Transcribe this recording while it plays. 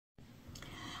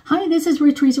Hi, this is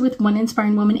Theresa with One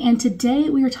Inspiring Woman, and today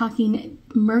we are talking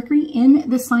Mercury in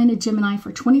the sign of Gemini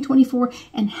for 2024,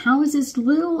 and how is this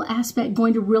little aspect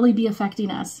going to really be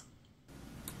affecting us?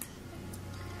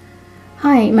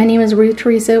 Hi, my name is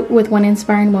Theresa with One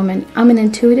Inspiring Woman. I'm an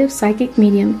intuitive psychic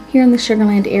medium here in the Sugar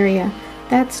Land area.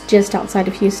 That's just outside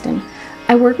of Houston.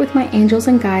 I work with my angels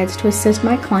and guides to assist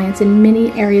my clients in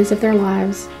many areas of their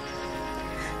lives,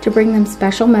 to bring them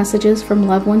special messages from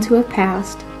loved ones who have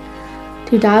passed,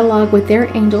 to dialogue with their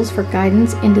angels for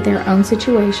guidance into their own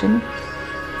situation,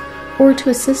 or to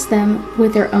assist them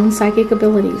with their own psychic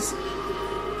abilities.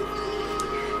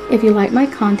 If you like my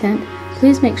content,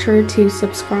 please make sure to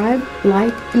subscribe,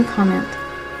 like, and comment.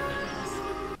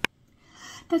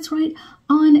 That's right.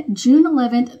 On June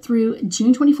 11th through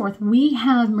June 24th, we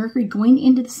have Mercury going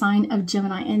into the sign of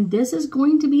Gemini, and this is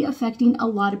going to be affecting a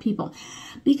lot of people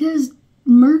because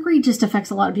Mercury just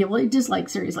affects a lot of people. It just, like,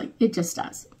 seriously, it just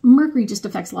does. Mercury just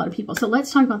affects a lot of people. So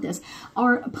let's talk about this.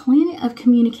 Our planet of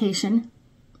communication,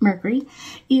 Mercury,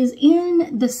 is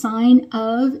in the sign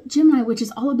of Gemini, which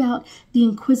is all about the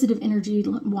inquisitive energy.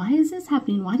 Why is this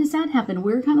happening? Why does that happen?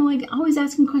 We're kind of like always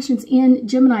asking questions in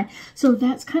Gemini. So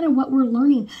that's kind of what we're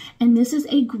learning. And this is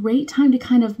a great time to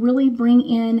kind of really bring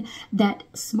in that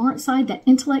smart side, that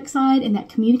intellect side, and that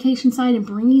communication side, and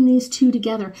bringing these two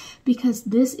together, because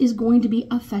this is going to be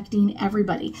affecting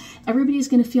everybody. Everybody's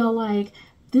going to feel like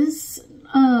this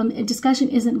discussion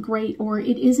isn't great, or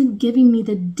it isn't giving me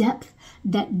the depth,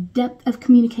 that depth of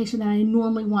communication that I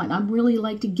normally want. I really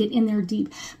like to get in there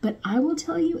deep, but I will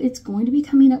tell you, it's going to be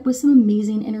coming up with some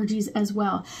amazing energies as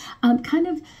well. Kind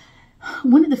of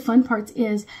one of the fun parts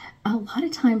is a lot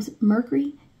of times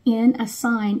Mercury in a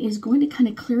sign is going to kind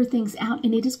of clear things out,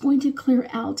 and it is going to clear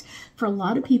out for a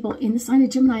lot of people in the sign of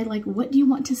Gemini, like, what do you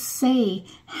want to say?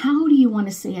 How do you want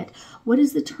to say it? What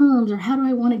is the terms, or how do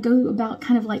I want to go about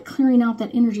kind of like clearing out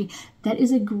that energy? That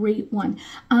is a great one.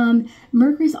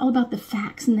 Mercury is all about the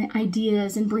facts and the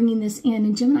ideas and bringing this in,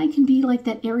 and Gemini can be like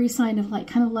that Aries sign of like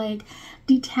kind of like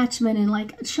detachment and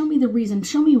like, show me the reason,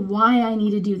 show me why I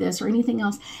need to do this or anything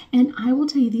else. And I will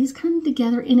tell you, these come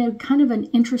together in a kind of an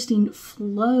interesting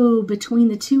flow between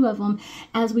the two of them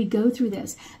as we go through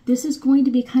this. This is going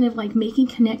to be kind of like making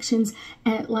connections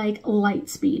at like light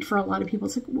speed for a lot of people.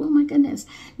 It's like, oh my goodness.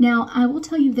 Now, I will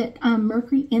tell you that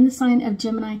Mercury in the sign of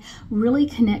Gemini really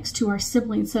connects to our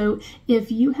siblings. So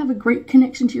if you have a great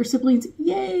connection to your siblings,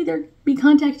 yay, they're be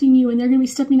contacting you, and they're going to be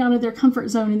stepping out of their comfort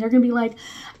zone, and they're going to be like,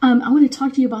 I want to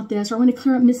talk to you about this, or I want to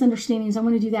clear up misunderstandings, I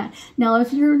want to do that. Now,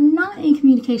 if you're not in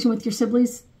communication with your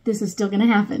siblings, this is still going to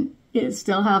happen. It's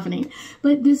still happening.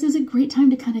 But this is a great time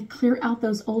to kind of clear out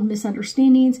those old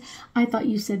misunderstandings. I thought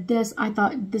you said this. I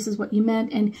thought this is what you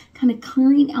meant, and kind of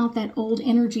clearing out that old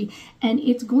energy. And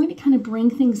it's going to kind of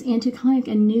bring things into kind of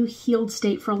like a new healed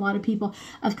state for a lot of people,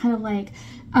 of kind of like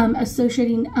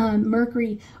associating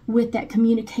Mercury with that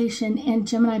communication, and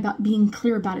Gemini about being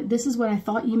clear about it. This is what I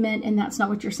thought you meant, and that's not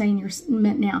what you're saying you're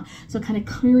meant now. So kind of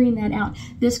clearing that out.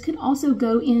 This could also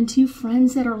go into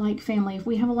friends that are like family. If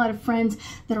we have a lot of friends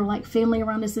that are like family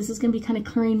around us, this is going to be kind of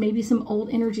clearing maybe some old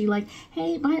energy, like,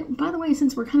 hey, by the way,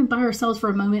 since we're kind of by ourselves for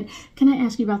a moment, can I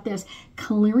ask you about this?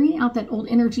 Clearing out that old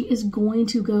energy is going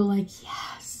to go like,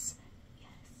 yes,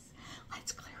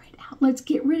 let's clear it out. Let's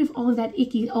get rid of all of that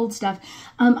icky old stuff.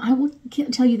 I will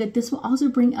tell you that this will also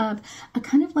bring up a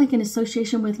kind of like an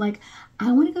association with like,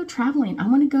 I want to go traveling. I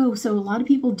want to go. So a lot of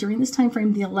people during this time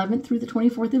frame, the 11th through the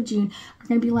 24th of June, are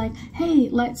going to be like, hey,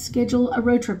 let's schedule a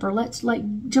road trip, or let's like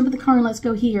jump in the car and let's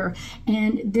go here.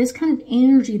 And this kind of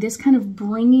energy, this kind of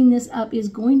bringing this up is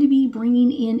going to be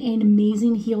bringing in an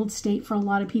amazing healed state for a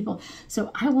lot of people.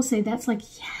 So I will say that's like,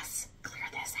 yes, clear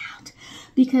this out,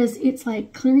 because it's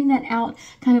like clearing that out,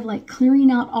 kind of like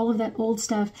clearing out all of that old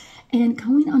stuff. And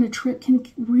going on a trip can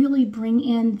really bring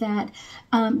in that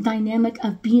dynamic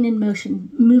of being in motion,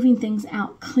 moving things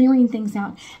out, clearing things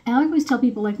out. And I always tell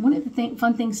people, like, one of the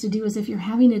fun things to do is if you're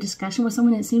having a discussion with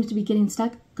someone that seems to be getting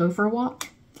stuck, go for a walk.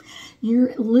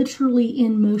 You're literally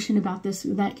in motion about this.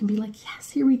 That can be like,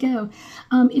 yes, here we go.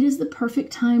 It is the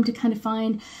perfect time to kind of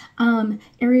find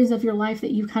areas of your life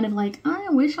that you kind of like, I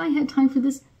wish I had time for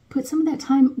this. Put some of that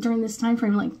time during this time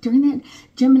frame, like during that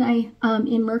Gemini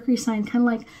in Mercury sign, kind of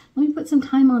like, let me put some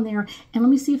time on there and let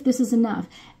me see if this is enough.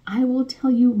 I will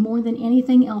tell you, more than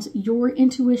anything else, your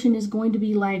intuition is going to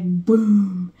be like,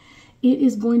 boom. It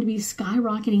is going to be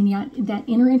skyrocketing. That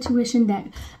inner intuition, that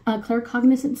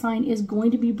claircognizant sign is going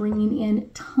to be bringing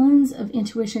in tons of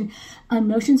intuition.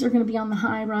 Emotions are going to be on the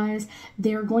high rise.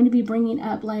 They're going to be bringing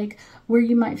up like where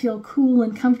you might feel cool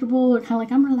and comfortable, or kind of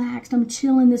like, I'm relaxed, I'm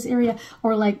chill in this area,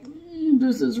 or like,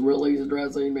 this is really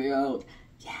stressing me out.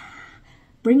 Yeah.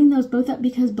 bringing those both up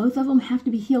because both of them have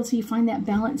to be healed so you find that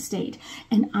balanced state.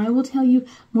 And I will tell you,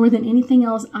 more than anything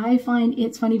else, I find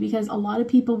it's funny because a lot of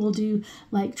people will do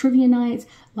like trivia nights,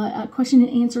 question and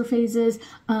answer phases,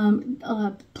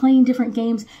 playing different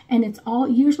games, and it's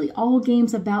usually all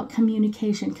games about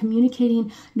communication,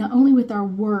 communicating not only with our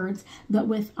words, but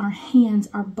with our hands,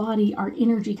 our body, our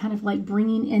energy, kind of like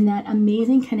bringing in that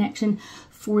amazing connection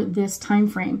for this time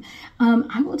frame.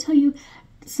 I will tell you,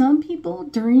 some people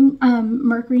during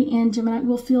Mercury and Gemini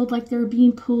will feel like they're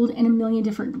being pulled in a million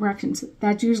different directions.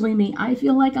 That's usually me. I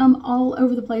feel like I'm all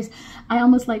over the place. I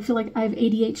almost feel like I have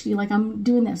ADHD, like I'm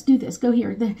doing this, do this, go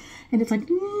here. And it's like,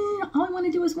 all I want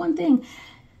to do is one thing.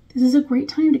 This is a great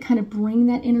time to kind of bring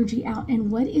that energy out. And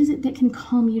what is it that can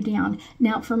calm you down?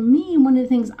 Now, for me, one of the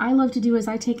things I love to do is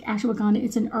I take ashwagandha.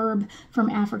 It's an herb from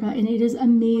Africa, and it is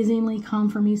amazingly calm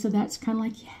for me. So that's kind of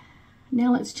like, yeah.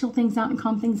 Now let's chill things out and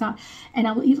calm things out. And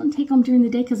I will even take them during the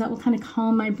day because that will kind of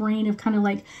calm my brain of kind of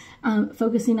like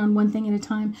focusing on one thing at a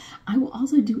time. I will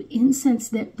also do incense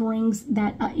that brings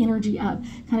that energy up,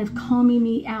 kind of calming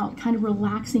me out, kind of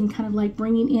relaxing, kind of like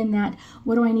bringing in that,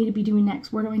 what do I need to be doing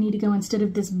next? Where do I need to go instead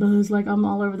of this buzz like I'm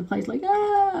all over the place, like,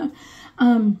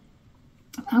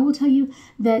 I will tell you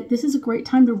that this is a great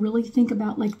time to really think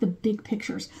about like the big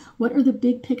pictures. What are the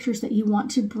big pictures that you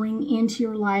want to bring into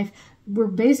your life? We're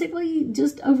basically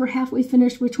just over halfway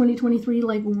finished with 2023.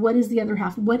 Like, what is the other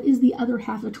half? What is the other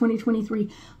half of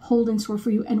 2023 hold in store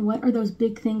for you? And what are those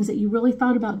big things that you really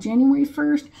thought about January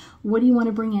 1st? What do you want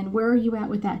to bring in? Where are you at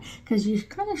with that? Because you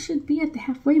kind of should be at the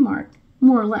halfway mark,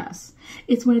 more or less.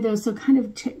 It's one of those, so kind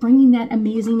of bringing that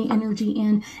amazing energy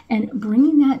in and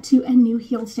bringing that to a new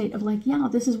healed state of like, yeah,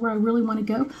 this is where I really want to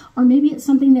go. Or maybe it's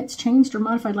something that's changed or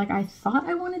modified. Like, I thought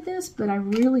I wanted this, but I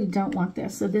really don't want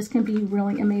this. So this can be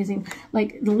really amazing.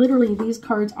 Like, literally, these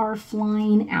cards are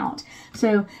flying out.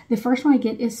 So the first one I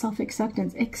get is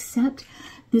self-acceptance. Accept.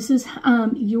 This is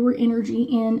your energy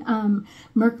in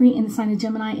Mercury in the sign of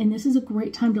Gemini. And this is a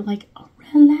great time to like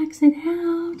relax it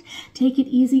out, take it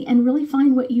easy, and really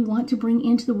find what you want to bring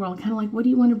into the world. Kind of like, what do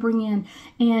you want to bring in?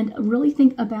 And really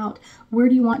think about where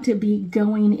do you want to be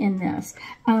going in this.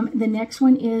 The next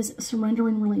one is surrender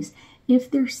and release. If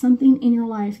there's something in your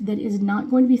life that is not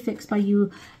going to be fixed by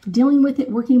you dealing with it,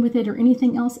 working with it, or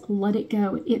anything else, let it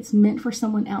go. It's meant for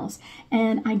someone else.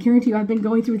 And I guarantee you, I've been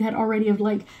going through that already of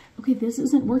like, okay, this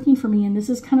isn't working for me. And this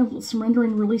is kind of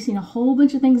surrendering, releasing a whole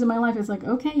bunch of things in my life. It's like,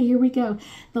 okay, here we go.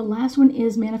 The last one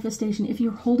is manifestation. If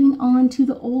you're holding on to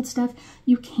the old stuff,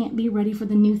 you can't be ready for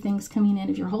the new things coming in.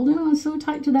 If you're holding on so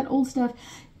tight to that old stuff,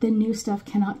 the new stuff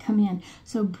cannot come in.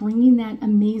 So bringing that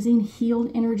amazing healed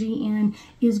energy in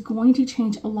is going to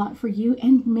change a lot for you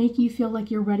and make you feel like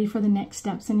you're ready for the next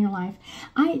steps in your life.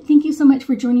 I thank you so much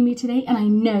for joining me today, and I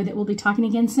know that we'll be talking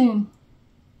again soon.